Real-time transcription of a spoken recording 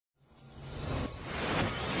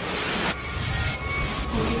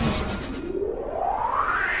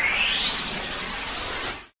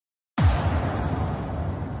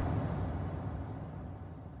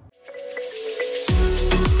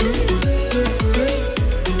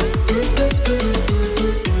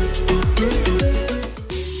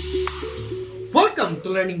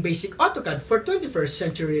Learning Basic AutoCAD for 21st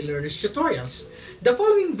Century Learners tutorials. The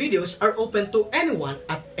following videos are open to anyone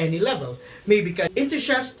at any level, maybe CAD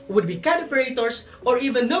enthusiasts, would-be CAD operators, or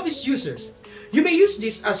even novice users. You may use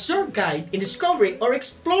this as your guide in discovering or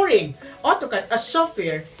exploring AutoCAD as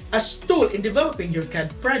software as tool in developing your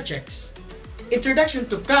CAD projects. Introduction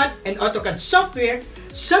to CAD and AutoCAD software,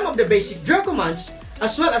 some of the basic draw commands,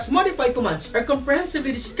 as well as modify commands are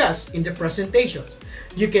comprehensively discussed in the presentation.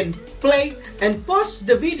 You can play and pause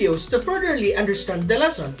the videos to furtherly understand the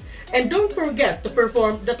lesson. And don't forget to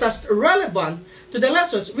perform the tasks relevant to the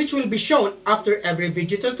lessons which will be shown after every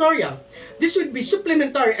video tutorial. This would be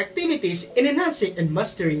supplementary activities in enhancing and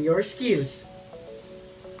mastering your skills.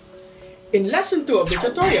 In Lesson 2 of the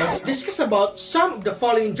tutorials, discuss about some of the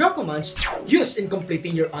following draw commands used in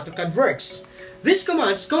completing your AutoCAD works. These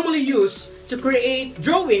commands commonly used to create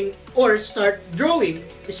drawing or start drawing,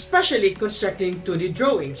 especially constructing 2D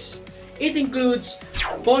drawings. It includes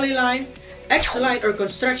polyline, X-line or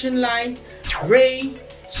construction line, ray,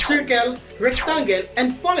 circle, rectangle,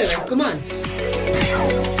 and polyline commands.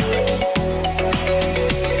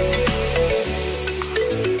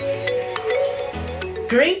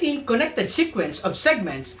 Creating connected sequence of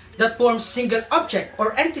segments that forms single object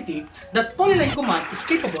or entity that Polyline Command is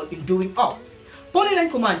capable in doing of.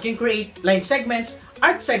 Polyline Command can create line segments,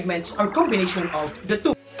 arc segments, or combination of the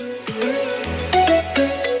two.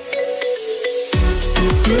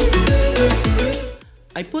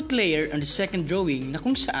 I put layer on the second drawing na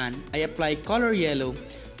kung saan I apply color yellow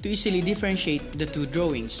to easily differentiate the two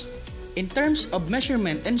drawings. In terms of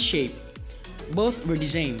measurement and shape, both were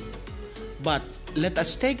the same. But let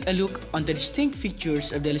us take a look on the distinct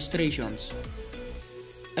features of the illustrations.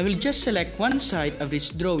 I will just select one side of this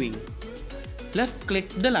drawing. Left-click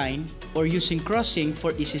the line or using crossing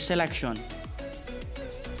for easy selection.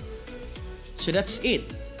 So that's it.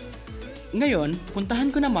 Ngayon,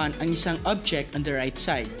 puntahan ko naman ang isang object on the right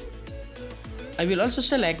side. I will also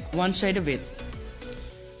select one side of it.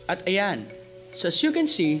 At ayan, so as you can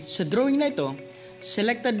see, sa drawing na ito,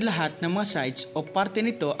 selected lahat ng mga sides o parte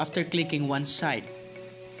nito after clicking one side.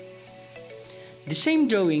 The same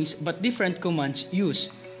drawings but different commands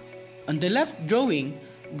used. On the left drawing,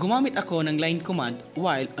 gumamit ako ng line command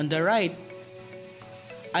while on the right,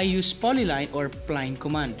 I use polyline or pline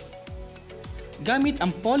command. Gamit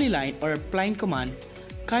ang polyline or pline command,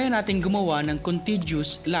 kaya natin gumawa ng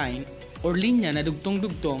contiguous line or linya na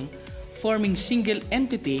dugtong-dugtong forming single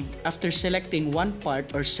entity after selecting one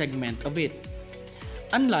part or segment of it.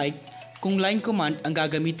 Unlike kung line command ang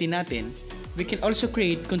gagamitin natin, we can also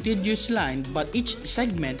create contiguous line but each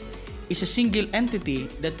segment is a single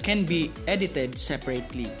entity that can be edited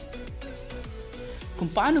separately.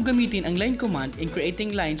 Kung paano gamitin ang line command in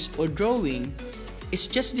creating lines or drawing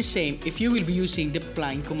is just the same if you will be using the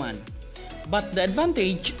pline command. But the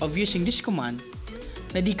advantage of using this command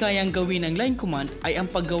na di kayang gawin ng line command ay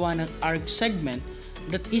ang paggawa ng arc segment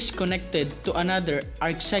that is connected to another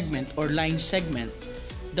arc segment or line segment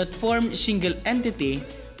that form single entity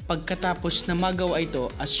pagkatapos na magawa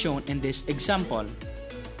ito as shown in this example.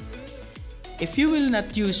 If you will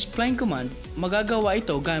not use pline command, magagawa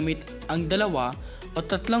ito gamit ang dalawa o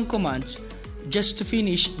tatlong commands just to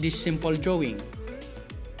finish this simple drawing.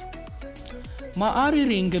 Maaari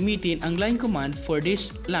ring gamitin ang line command for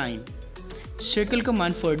this line, circle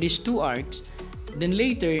command for these two arcs, then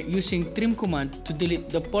later using trim command to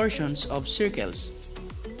delete the portions of circles.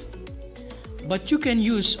 But you can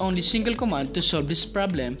use only single command to solve this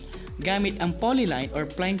problem gamit ang polyline or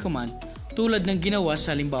pline command tulad ng ginawa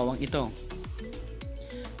sa halimbawang ito.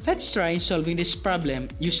 Let's try solving this problem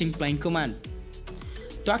using pline command.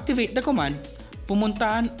 To activate the command,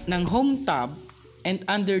 pumunta ng Home tab and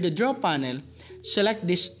under the Draw panel, select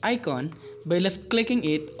this icon by left-clicking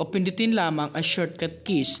it o pindutin lamang as shortcut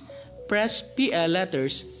keys. Press PL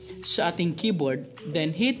letters sa ating keyboard, then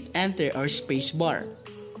hit Enter or space bar.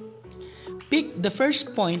 Pick the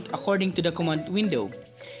first point according to the command window.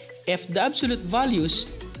 If the absolute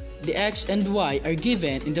values, the X and Y are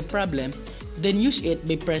given in the problem, then use it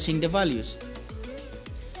by pressing the values.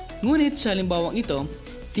 Ngunit sa halimbawang ito,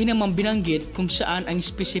 di naman binanggit kung saan ang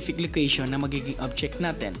specific location na magiging object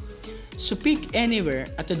natin. So pick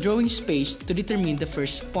anywhere at the drawing space to determine the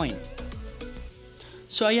first point.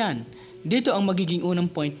 So ayan, dito ang magiging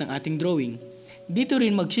unang point ng ating drawing. Dito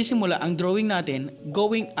rin magsisimula ang drawing natin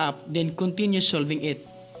going up then continue solving it.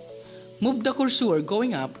 Move the cursor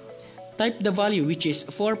going up, type the value which is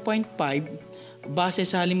 4.5 base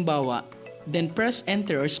sa halimbawa, then press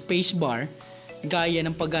enter or space bar gaya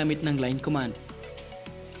ng paggamit ng line command.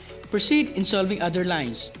 Proceed in solving other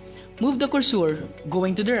lines. Move the cursor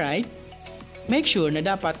going to the right, Make sure na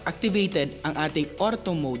dapat activated ang ating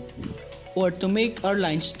ortho mode or to make our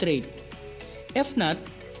line straight. If not,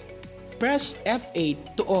 press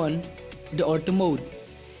F8 to on the ortho mode.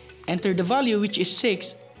 Enter the value which is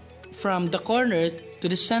 6 from the corner to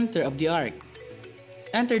the center of the arc.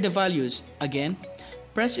 Enter the values. Again,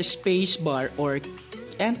 press space bar or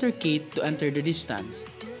enter key to enter the distance.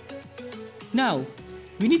 Now,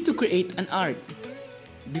 we need to create an arc.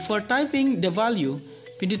 Before typing the value,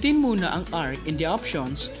 pindutin muna ang arc in the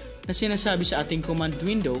options na sinasabi sa ating command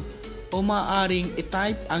window o maaaring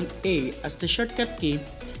i-type ang A as the shortcut key,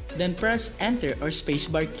 then press enter or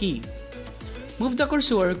spacebar key. Move the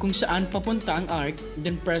cursor kung saan papunta ang arc,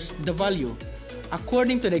 then press the value.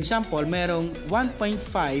 According to the example, merong 1.5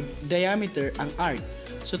 diameter ang arc.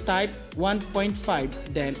 So type 1.5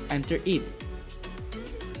 then enter it.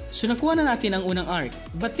 So nakuha na natin ang unang arc.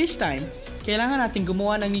 But this time, kailangan natin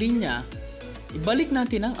gumawa ng linya. Ibalik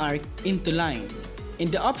natin ang arc into line.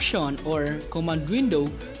 In the option or command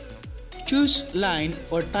window, choose line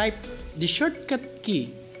or type the shortcut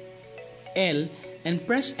key L and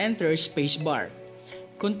press enter spacebar.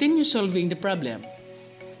 Continue solving the problem.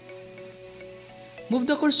 Move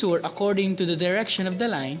the cursor according to the direction of the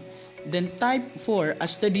line, then type 4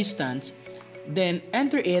 as the distance, then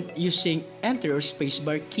enter it using enter or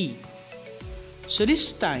spacebar key. So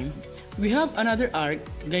this time, we have another arc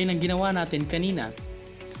gaya ng ginawa natin kanina.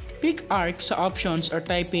 Pick arc sa options or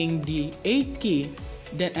typing the A key,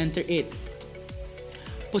 then enter it.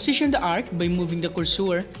 Position the arc by moving the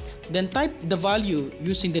cursor, then type the value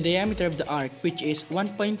using the diameter of the arc which is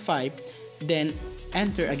 1.5, then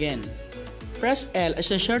enter again. Press L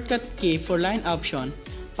as a shortcut key for line option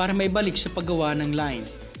para may balik sa paggawa ng line.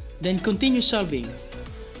 Then continue solving.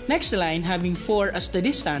 Next line having 4 as the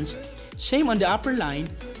distance, same on the upper line,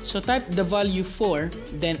 so type the value 4,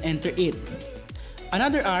 then enter it.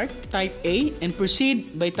 Another arc, type A and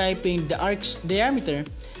proceed by typing the arc's diameter,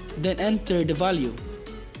 then enter the value.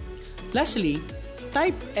 Lastly,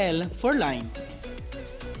 type L for line.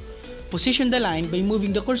 Position the line by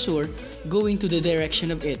moving the cursor going to the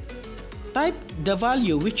direction of it. Type the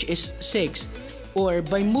value which is 6 or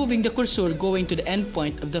by moving the cursor going to the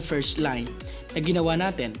endpoint of the first line na ginawa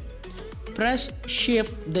natin. Press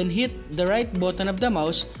Shift then hit the right button of the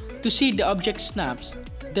mouse to see the object snaps.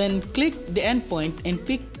 Then click the endpoint and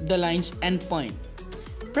pick the line's endpoint.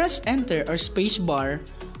 Press Enter or Space Bar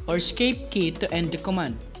or Escape key to end the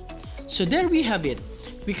command. So there we have it.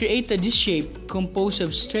 We created this shape composed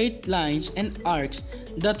of straight lines and arcs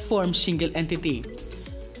that form single entity.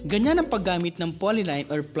 Ganyan ang paggamit ng Polyline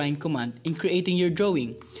or Polyline Command in creating your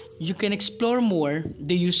drawing. You can explore more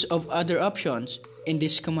the use of other options in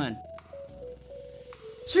this command.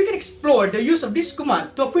 So you can explore the use of this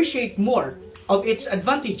command to appreciate more of its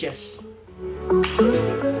advantages.